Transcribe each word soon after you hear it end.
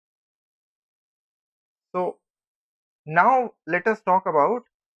So now let us talk about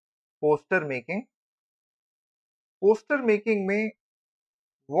poster making. Poster making में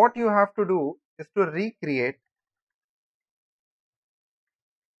what you have to do is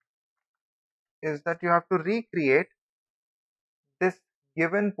that you have to recreate this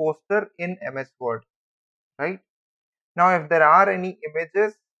given poster in MS Word, right? Now, if there are any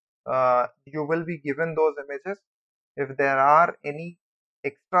images, you will be given those images. If there are any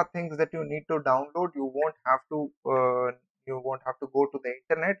extra things that you need to download, you won't have to go to the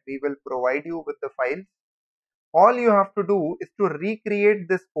internet. We will provide you with the files. All you have to do is to recreate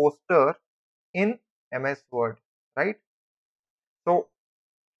this poster in MS Word, right? So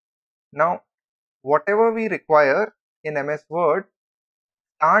now whatever we require in MS Word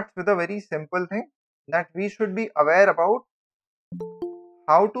starts with a very simple thing that we should be aware about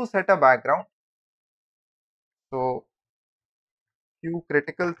how to set a background. So few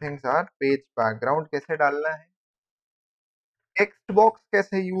critical things are page background कैसे डालना है, text box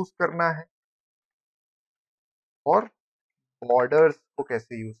कैसे use करना है और borders को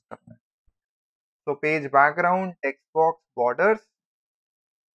कैसे use करना है. So page background, text box, borders,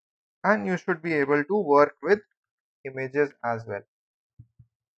 and you should be able to work with images as well.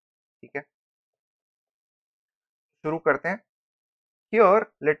 ठीक है, शुरू करते हैं. Here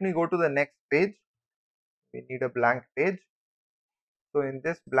let me go to the next page. We need a blank page. So in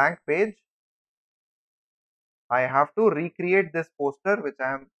this blank page I have to recreate this poster which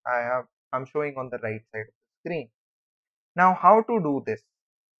I'm showing on the right side of the screen. Now how to do this?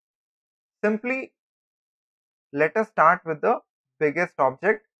 Simply let us start with the biggest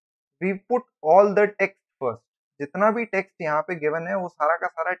object. We put all the text first. जितना भी text यहाँ पे given है वो सारा का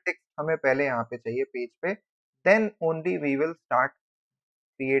सारा text हमें पहले यहाँ पे चाहिए पेज पे. Then only we will start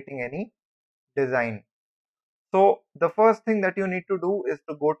creating any design. So the first thing that you need to do is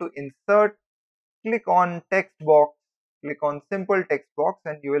to go to insert, click on text box, click on simple text box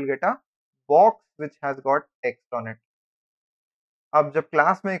and you will get a box which has got text on it. अब जब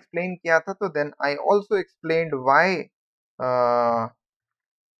class में explain किया था तो then I also explained why.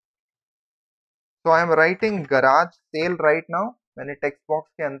 So I am writing garage cell right now. मैंने text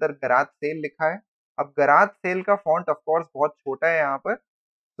box के अंदर garage cell लिखा है. अब गराज सेल का फॉन्ट ऑफ कोर्स बहुत छोटा है यहाँ पर.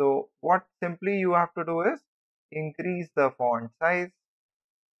 So what simply you have to do is increase the font size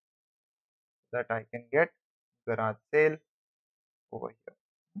that I can get garage sale over here.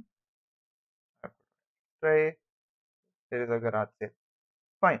 Try, there is a garage sale.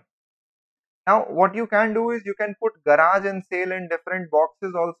 Fine. Now what you can do is you can put garage and sale in different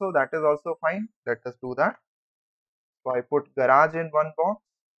boxes also. That is also fine. Let us do that. So I put garage in one box,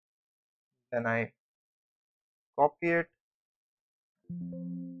 then I copy it,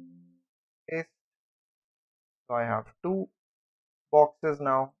 paste. So I have two boxes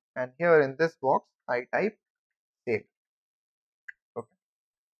now, and here in this box I type sale. Okay.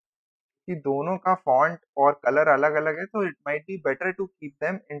 कि दोनों का font और color अलग अलग है, so it might be better to keep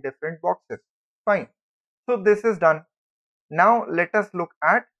them in different boxes. Fine. So this is done. Now let us look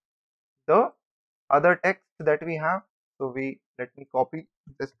at the other text that we have. So let me copy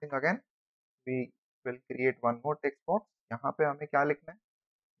this thing again. We will create one more text box. यहाँ पे हमें क्या लिखना है?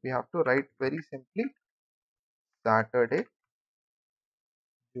 We have to write very simply Saturday,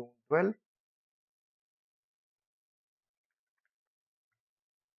 June 12.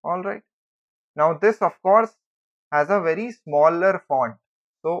 All right. Now this of course has a very smaller font.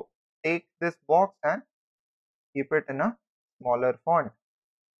 So take this box and keep it in a smaller font.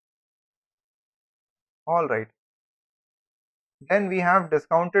 All right. Then we have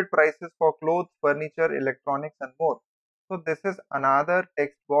discounted prices for clothes, furniture, electronics and more. So this is another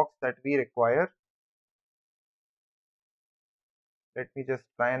text box that we require. Let me just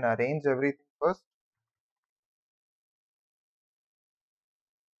try and arrange everything first.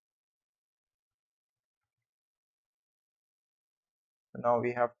 So now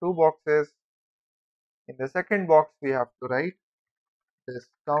we have two boxes. In the second box we have to write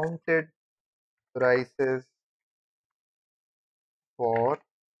discounted prices for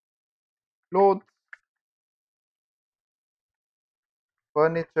clothes,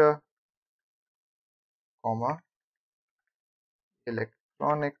 furniture, comma,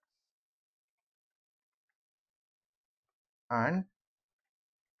 electronics and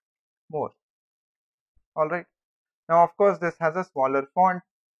more. Alright. Now of course this has a smaller font.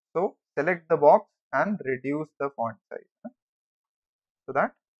 So select the box and reduce the font size so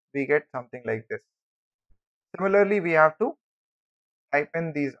that we get something like this. Similarly we have to type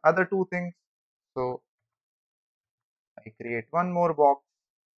in these other two things. So I create one more box.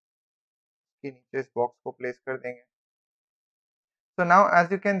 इसके नीचे इस box को place कर देंगे. So now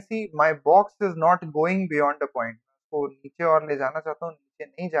as you can see my box is not going beyond the point. तो नीचे और ले जाना चाहता हूँ, नीचे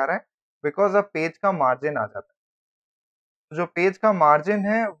नहीं जा रहा है बिकॉज अब पेज का मार्जिन आ जाता है। जो पेज का मार्जिन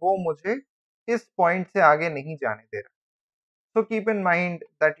है वो मुझे इस पॉइंट से आगे नहीं जाने दे रहा। So keep in mind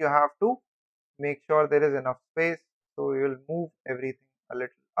that you have to make sure there is enough space. So we will move everything a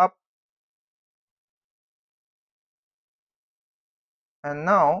little up. And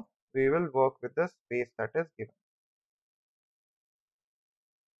now we will work with the space that is given.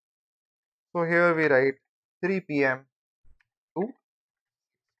 So here we write 3 p.m. to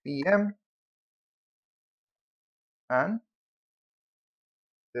p.m. and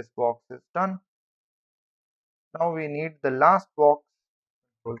this box is done. Now we need the last box,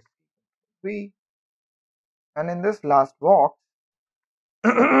 Control C, V, and in this last box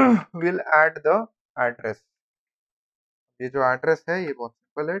we'll add the address. ये जो address है ये बहुत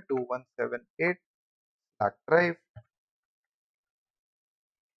simple है, 2178 Slack Drive.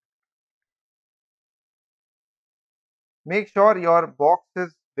 Make sure your box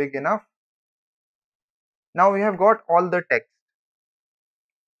is big enough. Now we have got all the text.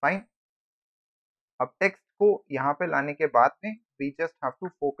 Fine. अब text को यहाँ पे लाने के बाद में we just have to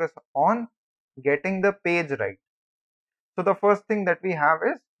focus on getting the page right. So the first thing that we have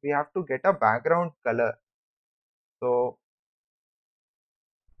is we have to get a background color. So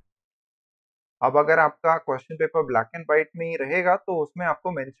अब अगर आपका question pepper black and white में ही रहेगा तो उसमें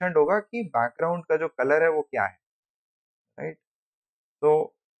आपको mentioned होगा कि बैकग्राउंड का जो कलर है वो क्या है, right? So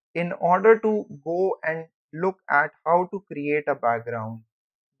in order to go and look at how to create a background,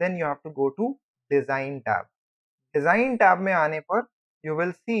 then you have to go to design tab. Design tab में आने पर you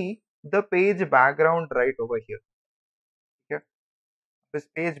will see the page background right over here. ठीक है, इस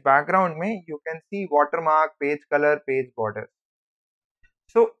page background में you can see watermark, page color, page border.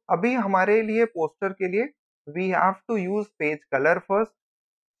 So अभी हमारे लिए पोस्टर के लिए we have to use page color first.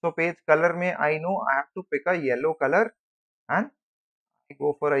 So page color में I know I have to pick a yellow color and I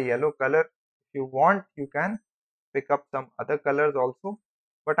go for a yellow color. If you want you can pick up some other colors also,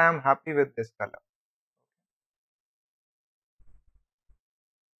 but I am happy with this color.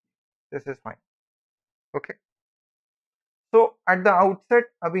 This is fine. Okay. So at the outset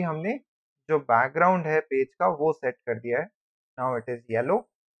अभी हमने जो background है page का वो set कर दिया है. Now it is yellow.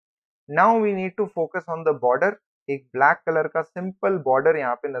 Now we need to focus on the border. एक black color का simple border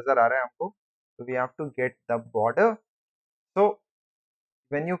यहाँ पे नजर आ रहा है हमको. So we have to get the border. So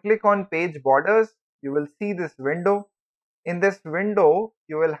when you click on page borders, you will see this window. In this window,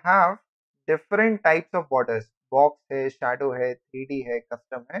 you will have different types of borders. Box है, shadow है, 3D है,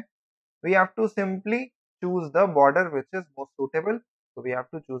 custom है. We have to simply choose the border which is most suitable. So we have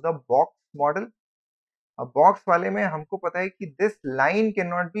to choose a box model. अब box वाले में हमको पता है कि this line can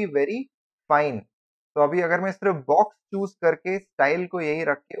not be very fine. तो अभी अगर मैं सिर्फ बॉक्स चूज करके स्टाइल को यही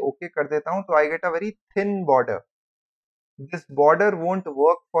रख के ओके कर देता हूं तो I get a very thin border. This border won't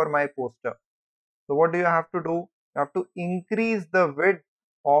work for my poster. So what do you have to do? You have to increase the width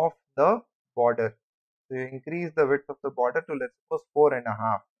of the border. So you increase the width of the border to let's suppose 4.5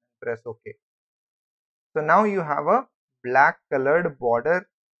 and press OK. So now you have a black colored border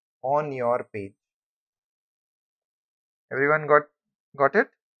on your page. Everyone got it?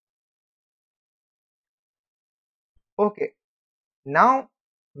 Okay. Now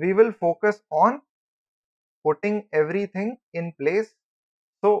we will focus on putting everything in place.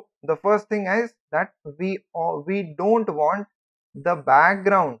 So the first thing is that we don't want the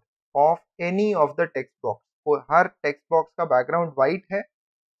background of any of the text box. तो हर text box का background white है.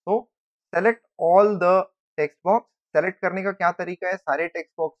 So select all the text box. Select करने का क्या तरीका है? सारे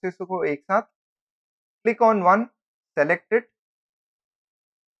text boxes को एक साथ click on one, select it.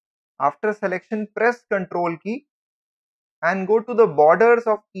 After selection, press Ctrl key and go to the borders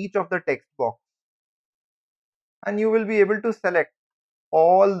of each of the text box. And you will be able to select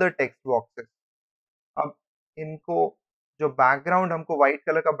all the text boxes. अब इनको जो background हमको white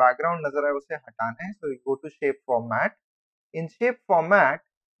colour का background नजर आए उसे हटाना है. So you go to shape format. In shape format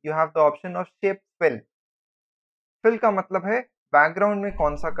you have the option of shape fill. Fill का मतलब है बैकग्राउंड में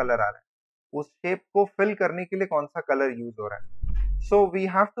कौन सा कलर आ रहा है, उस शेप को फिल करने के लिए कौन सा कलर यूज हो रहा है. So we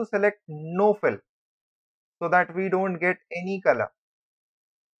have to select know fill so that we don't get any color.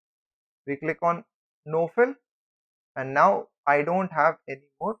 We click on no fill and now I don't have any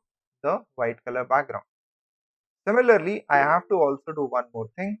more the white color background. Similarly, I have to also do one more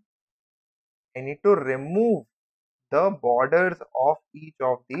thing. I need to remove the borders of each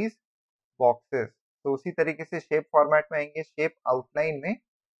of these boxes. तो उसी तरीके से shape format में आएंगे. Shape outline में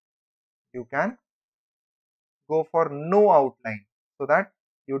you can go for no outline so that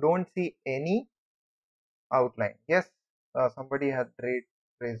you don't see any outline. Yes, somebody had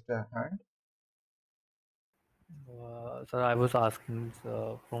raised a hand. Sir, I was asking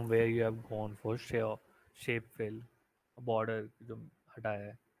from where you have gone for shape fill, border जो हटाया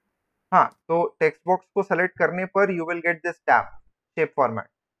है. हाँ, तो text box को select करने पर you will get this tab shape format.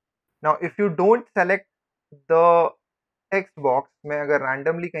 Now if you don't select the text box, मैं अगर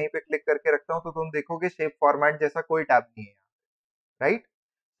रैंडमली कहीं पे क्लिक करके रखता हूं तो तुम देखोगे शेप फॉर्मेट जैसा कोई टैब नहीं है, right?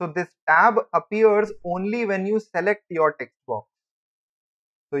 So this tab appears only when you select your text box.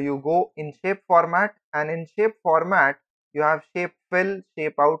 So you go in shape format, and in shape format you have shape fill,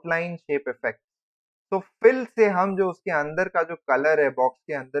 shape outline, shape effect. तो fill से हम जो उसके अंदर का जो colour है, box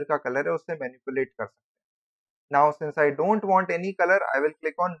के अंदर का कलर है, उससे मैनिपुलेट कर सकते हैं. Now since I don't want any colour, I will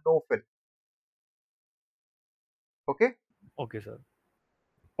click on know fill. Okay, Okay, sir.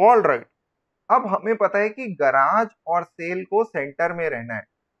 All right. अब हमें पता है कि गराज और सेल को सेंटर में रहना है,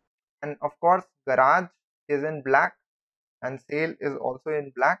 end of course garage is in black and cell is also in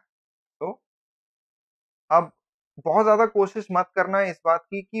black. तो अब बहुत ज्यादा कोशिश मत करना इस बात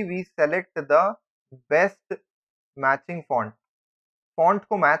की कि we select the best matching font. Font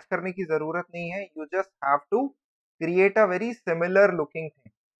को मैच करने की जरूरत नहीं है, you just have to create a very similar looking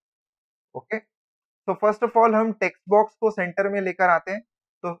thing. Okay, तो फर्स्ट ऑफ ऑल हम टेक्स्ट बॉक्स को सेंटर में लेकर आते हैं.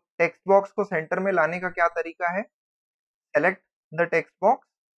 तो टेक्स्ट बॉक्स को सेंटर में लाने का क्या तरीका है? Select the text box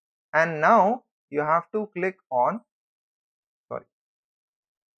and now you have to click on, sorry,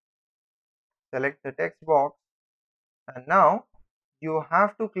 select the text box and now you have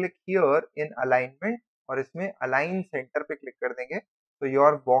to click here in alignment, और इसमें align center पे क्लिक कर देंगे तो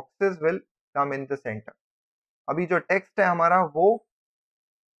your boxes will come in the center. अभी जो text है हमारा वो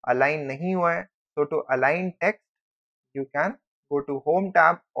अलाइन नहीं हुआ है, so to align text you can go to home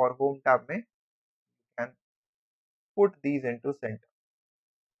tab, और home tab में you can put these into center.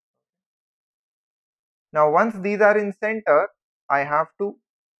 Now once these are in center, I have to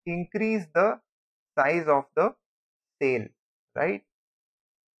increase the size of the sail, right?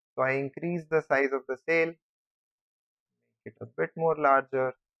 So I increase the size of the sail, make it a bit more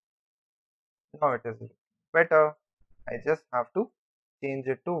larger. Now it is better. I just have to change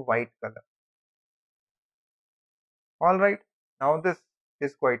it to white color. Alright, now this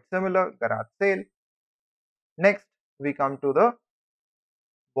is quite similar, garage sale. Next, we come to the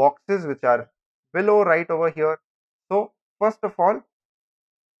boxes which are below right over here. So first of all,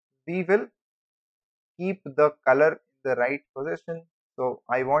 we will keep the color in the right position. So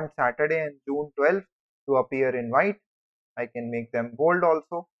I want Saturday and June 12th to appear in white. I can make them bold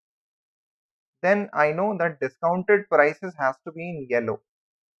also. Then I know that discounted prices has to be in yellow,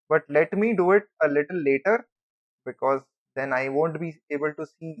 but let me do it a little later because then I won't be able to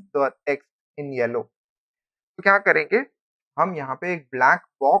see the text in yellow. तो क्या करेंगे, हम यहाँ पे एक black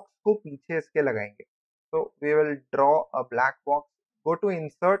box को पीछे इसके लगाएंगे. So we will draw a black box. Go to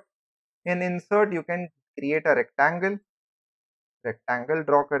insert. In insert you can create a rectangle. Rectangle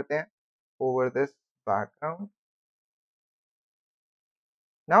draw करते हैं over this background.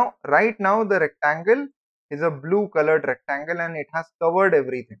 Now right now the rectangle is a blue colored rectangle and it has covered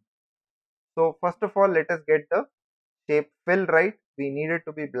everything. So first of all let us get the shape fill right. We need it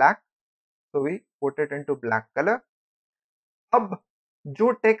to be black, so we put it into black color. अब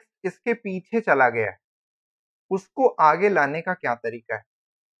जो text इसके पीछे चला गया है उसको आगे लाने का क्या तरीका है?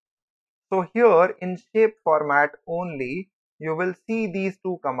 So here in shape format only you will see these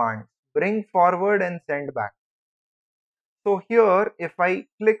two commands, bring forward and send back. So here if I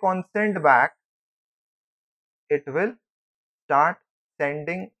click on send back, it will start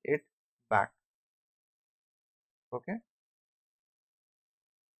sending it back. Okay,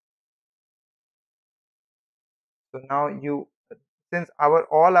 so now you, since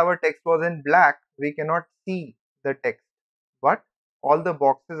all our text was in black, we cannot see the text, but all the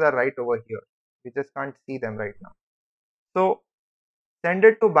boxes are right over here. We just can't see them right now. So send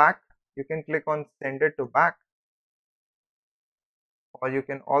it to back, you can click on send it to back, or you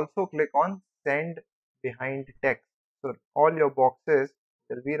can also click on send behind text. So all your boxes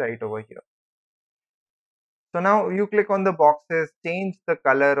will be right over here. So now you click on the boxes, change the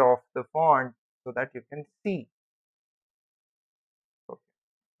color of the font so that you can see. Okay,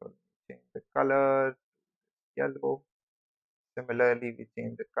 so change the color to yellow. Similarly, we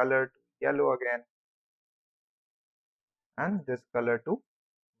change the color to yellow again, and this color to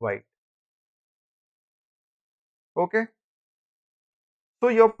white. Okay, so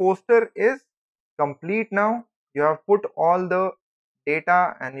your poster is complete now. You have put all the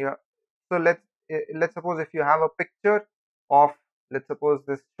data, and you have, so let's suppose if you have a picture of, let's suppose,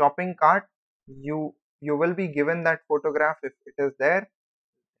 this shopping cart, you will be given that photograph if it is there,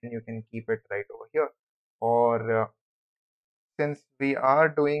 and you can keep it right over here. Or since we are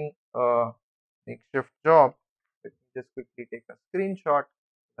doing a makeshift job, let me just quickly take a screenshot.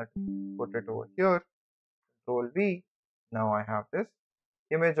 Let's put it over here. Control V. Now I have this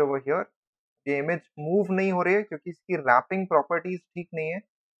image over here. ये image move नहीं हो रही है क्योंकि इसकी wrapping properties ठीक नहीं है,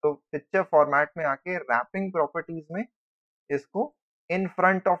 तो पिक्चर फॉर्मेट में आके रैपिंग प्रॉपर्टीज में इसको in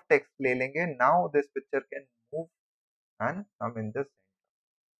front of text ले लेंगे. Now this picture can move and come in this center.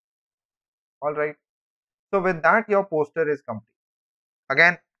 All right. So with that, your poster is complete.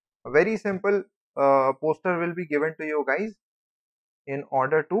 Again, a very simple poster will be given to you guys in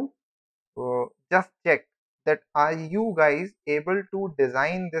order to just check that are you guys able to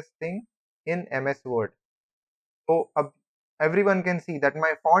design this thing in MS Word. So everyone can see that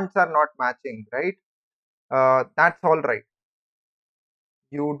my fonts are not matching, right? That's all right.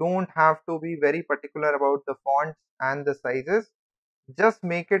 You don't have to be very particular about the fonts and the sizes. Just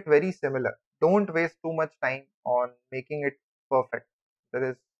make it very similar. Don't waste too much time on making it perfect. There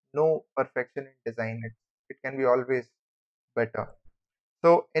is no perfection in design. It can be always better.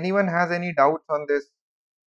 So anyone has any doubts on this?